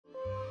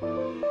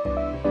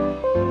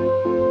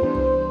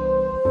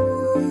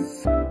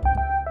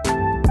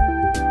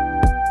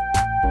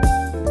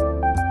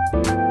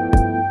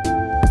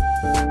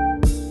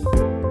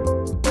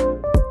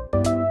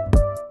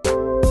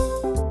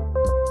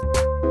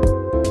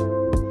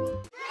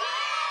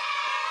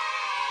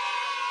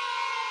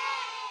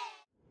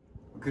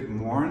Good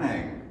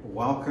morning.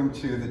 Welcome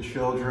to the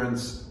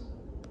Children's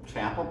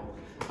Chapel.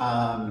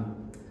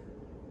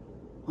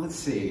 Let's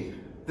see.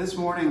 This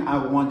morning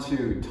I want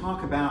to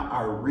talk about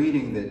our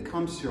reading that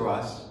comes to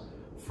us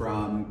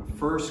from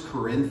 1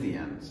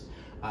 Corinthians.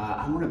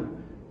 I want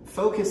to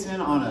focus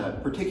in on a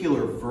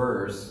particular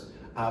verse,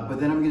 but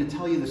then I'm going to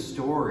tell you the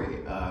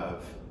story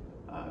of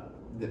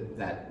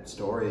that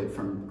story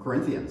from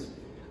Corinthians.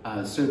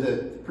 So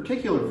the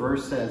particular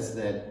verse says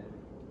that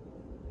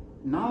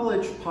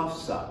knowledge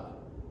puffs up,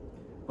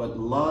 but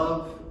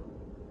love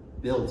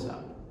builds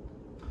up.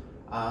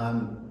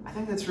 I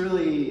think that's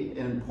really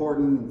an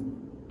important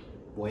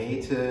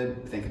way to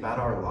think about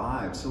our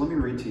lives. So let me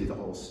read to you the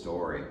whole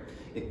story.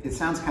 It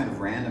sounds kind of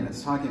random.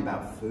 It's talking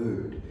about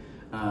food.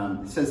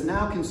 It says,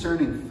 "Now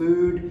concerning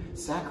food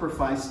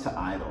sacrificed to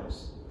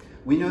idols,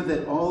 we know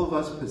that all of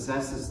us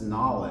possesses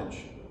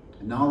knowledge.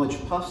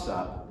 Knowledge puffs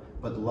up,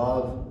 but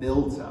love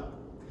builds up.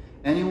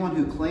 Anyone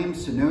who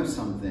claims to know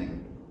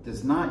something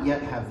does not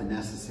yet have the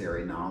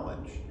necessary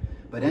knowledge,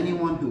 but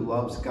anyone who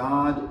loves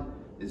God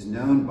is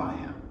known by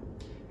him.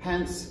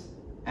 Hence,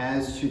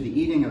 as to the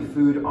eating of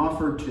food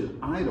offered to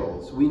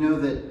idols, we know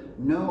that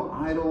no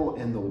idol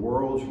in the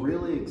world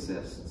really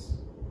exists,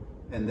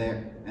 and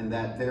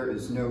that there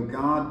is no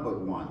God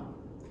but one.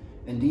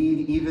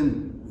 Indeed,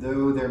 even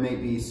though there may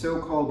be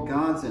so-called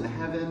gods in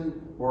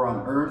heaven or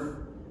on earth,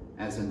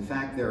 as in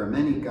fact there are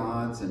many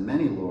gods and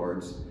many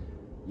lords,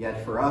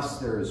 yet for us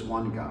there is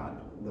one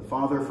God, the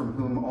Father, from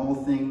whom all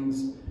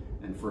things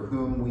and for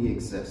whom we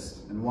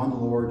exist, and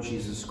one Lord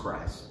Jesus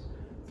Christ,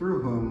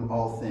 through whom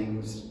all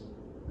things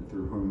and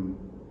through whom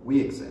we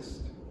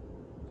exist."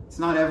 It's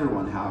not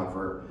everyone,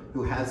 however,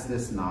 who has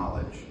this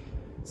knowledge,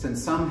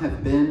 since some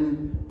have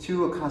been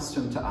too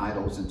accustomed to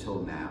idols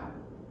until now.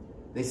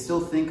 They still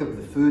think of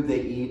the food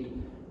they eat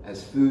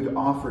as food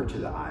offered to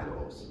the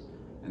idols,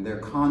 and their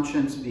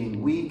conscience,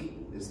 being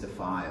weak, is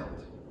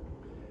defiled.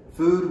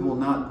 Food will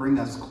not bring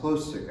us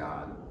close to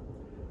God.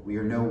 We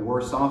are no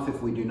worse off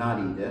if we do not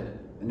eat it,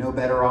 and no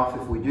better off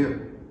if we do.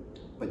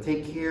 But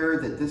take care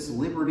that this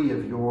liberty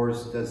of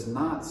yours does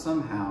not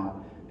somehow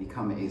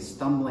become a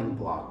stumbling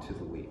block to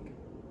the weak.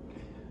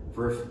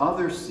 For if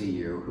others see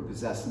you who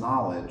possess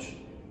knowledge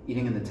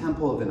eating in the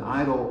temple of an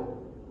idol,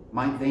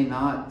 might they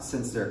not,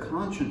 since their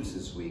conscience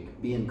is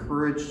weak, be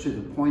encouraged to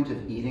the point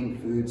of eating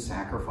food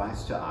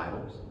sacrificed to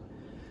idols?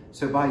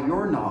 So by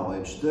your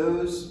knowledge,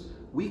 those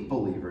weak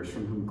believers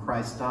from whom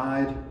Christ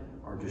died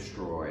are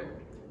destroyed.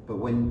 But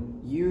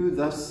when you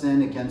thus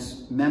sin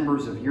against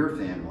members of your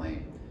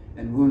family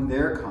and wound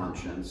their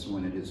conscience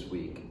when it is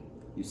weak,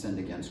 you sinned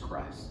against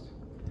Christ.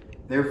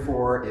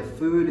 Therefore, if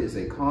food is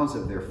a cause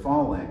of their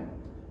falling,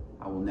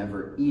 I will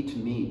never eat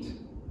meat,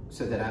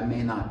 so that I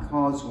may not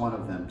cause one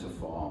of them to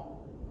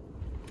fall."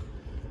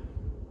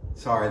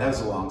 Sorry, that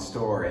was a long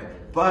story.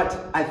 But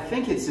I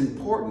think it's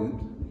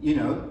important,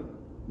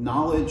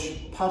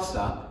 knowledge puffs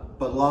up,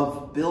 but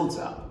love builds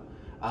up.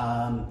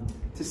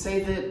 To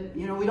say that,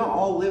 we don't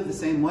all live the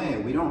same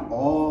way. We don't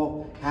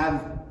all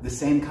have the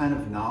same kind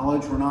of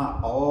knowledge. We're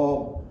not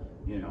all,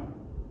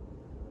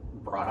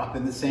 brought up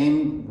in the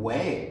same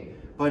way.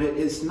 But it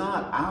is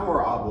not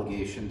our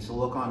obligation to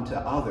look onto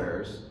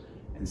others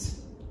and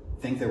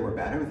think that we're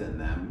better than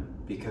them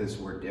because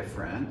we're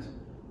different.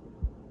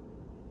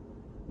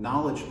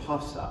 Knowledge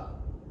puffs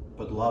up,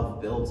 but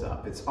love builds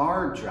up. It's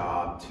our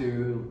job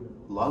to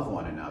love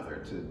one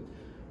another, to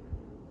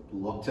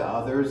look to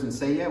others and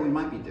say, yeah, we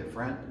might be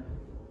different.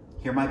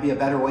 Here might be a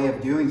better way of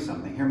doing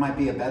something. Here might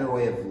be a better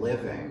way of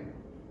living.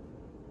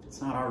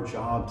 It's not our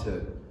job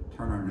to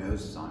turn our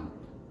noses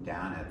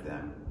down at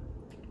them.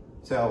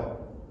 So,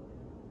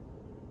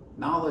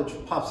 knowledge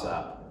puffs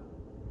up,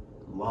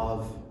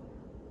 love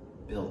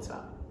builds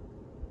up.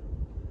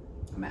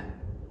 Amen.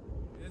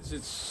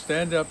 Kids,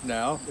 stand up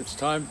now. It's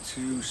time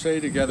to say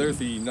together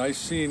the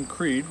Nicene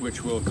Creed,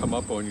 which will come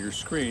up on your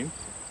screen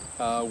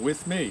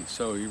with me.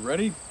 So, you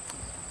ready?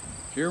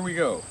 Here we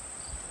go.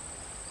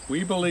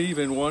 We believe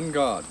in one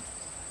God,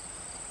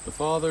 the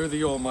Father,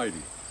 the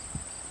Almighty,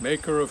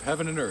 maker of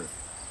heaven and earth,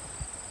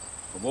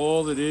 of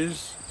all that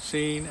is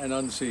seen and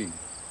unseen.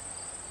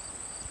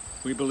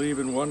 We believe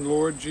in one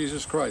Lord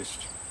Jesus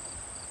Christ,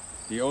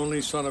 the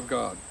only Son of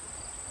God,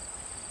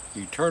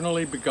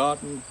 eternally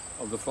begotten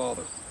of the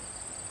Father,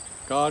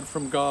 God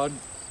from God,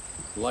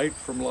 light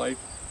from light,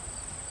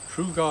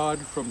 true God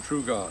from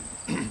true God,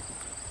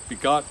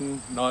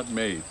 begotten, not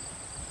made,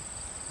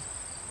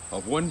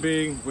 of one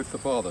being with the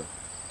Father.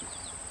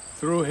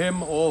 Through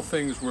him all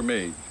things were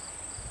made.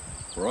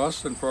 For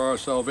us and for our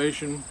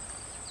salvation,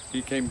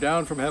 he came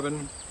down from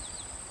heaven.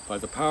 By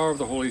the power of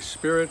the Holy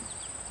Spirit,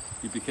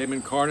 he became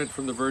incarnate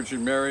from the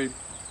Virgin Mary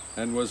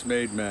and was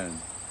made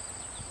man.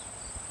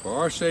 For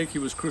our sake he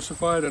was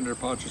crucified under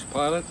Pontius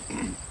Pilate.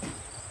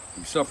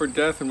 He suffered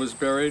death and was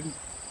buried.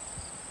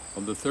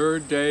 On the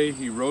third day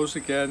he rose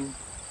again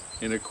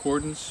in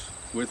accordance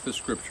with the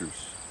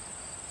Scriptures.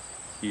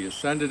 He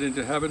ascended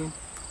into heaven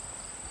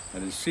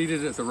and is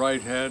seated at the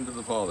right hand of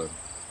the Father.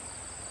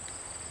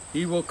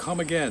 He will come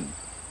again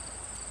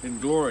in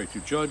glory to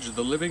judge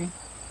the living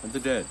and the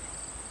dead,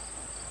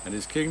 and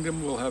his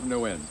kingdom will have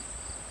no end.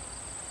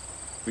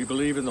 We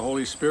believe in the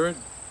Holy Spirit,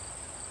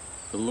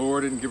 the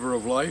Lord and giver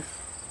of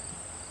life,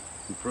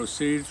 who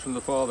proceeds from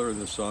the Father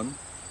and the Son.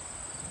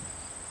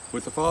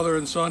 With the Father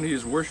and Son he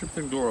is worshipped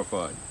and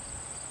glorified.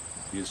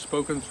 He is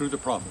spoken through the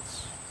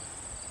prophets.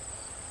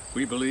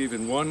 We believe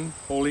in one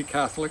holy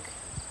Catholic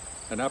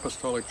and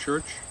Apostolic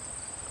Church.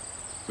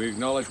 We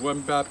acknowledge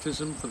one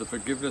baptism for the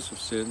forgiveness of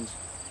sins.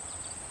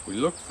 We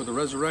look for the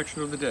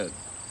resurrection of the dead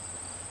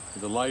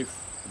and the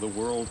life of the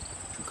world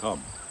to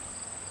come.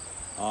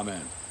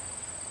 Amen.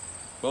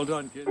 Well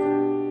done, kids.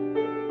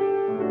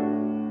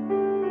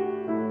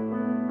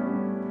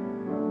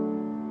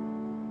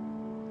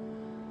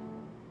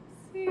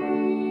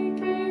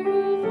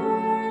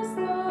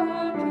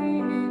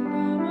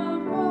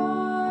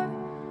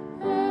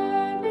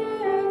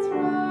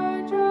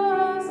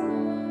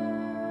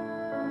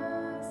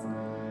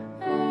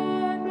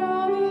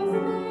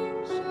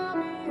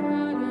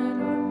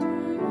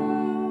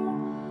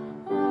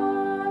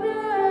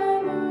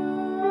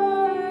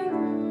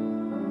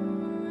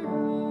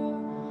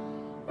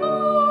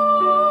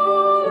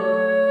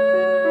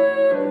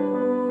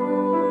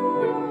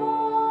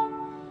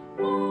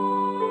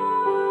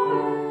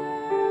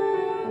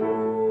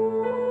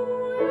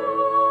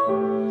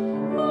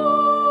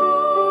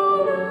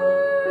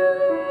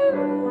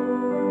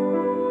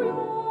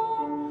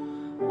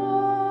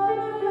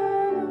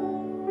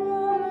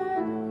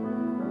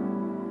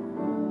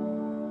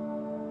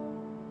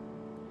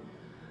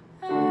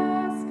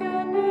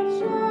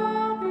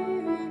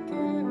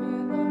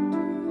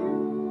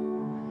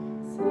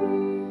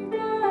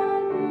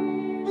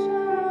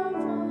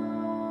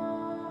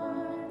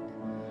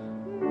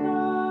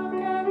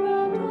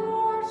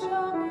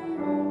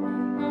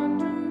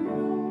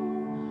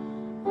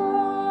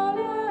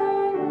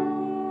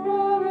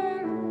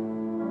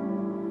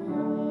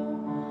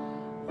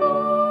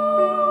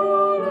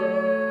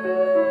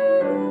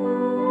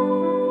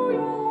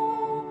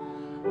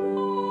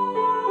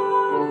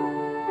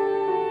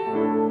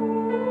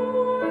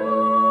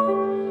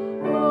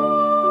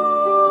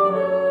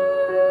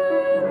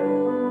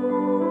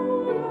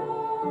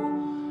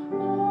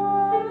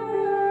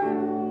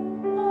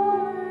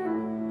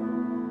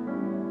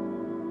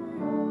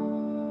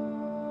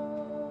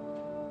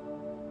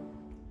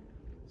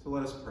 So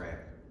let us pray.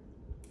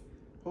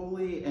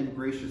 Holy and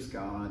gracious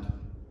God,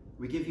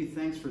 we give you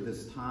thanks for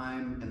this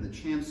time and the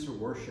chance to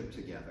worship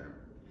together.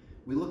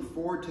 We look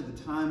forward to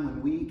the time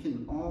when we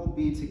can all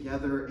be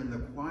together in the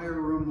choir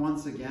room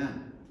once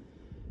again.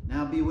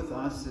 Now be with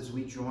us as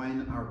we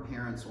join our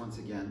parents once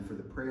again for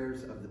the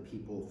prayers of the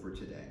people for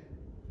today.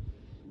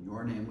 In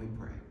your name we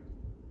pray.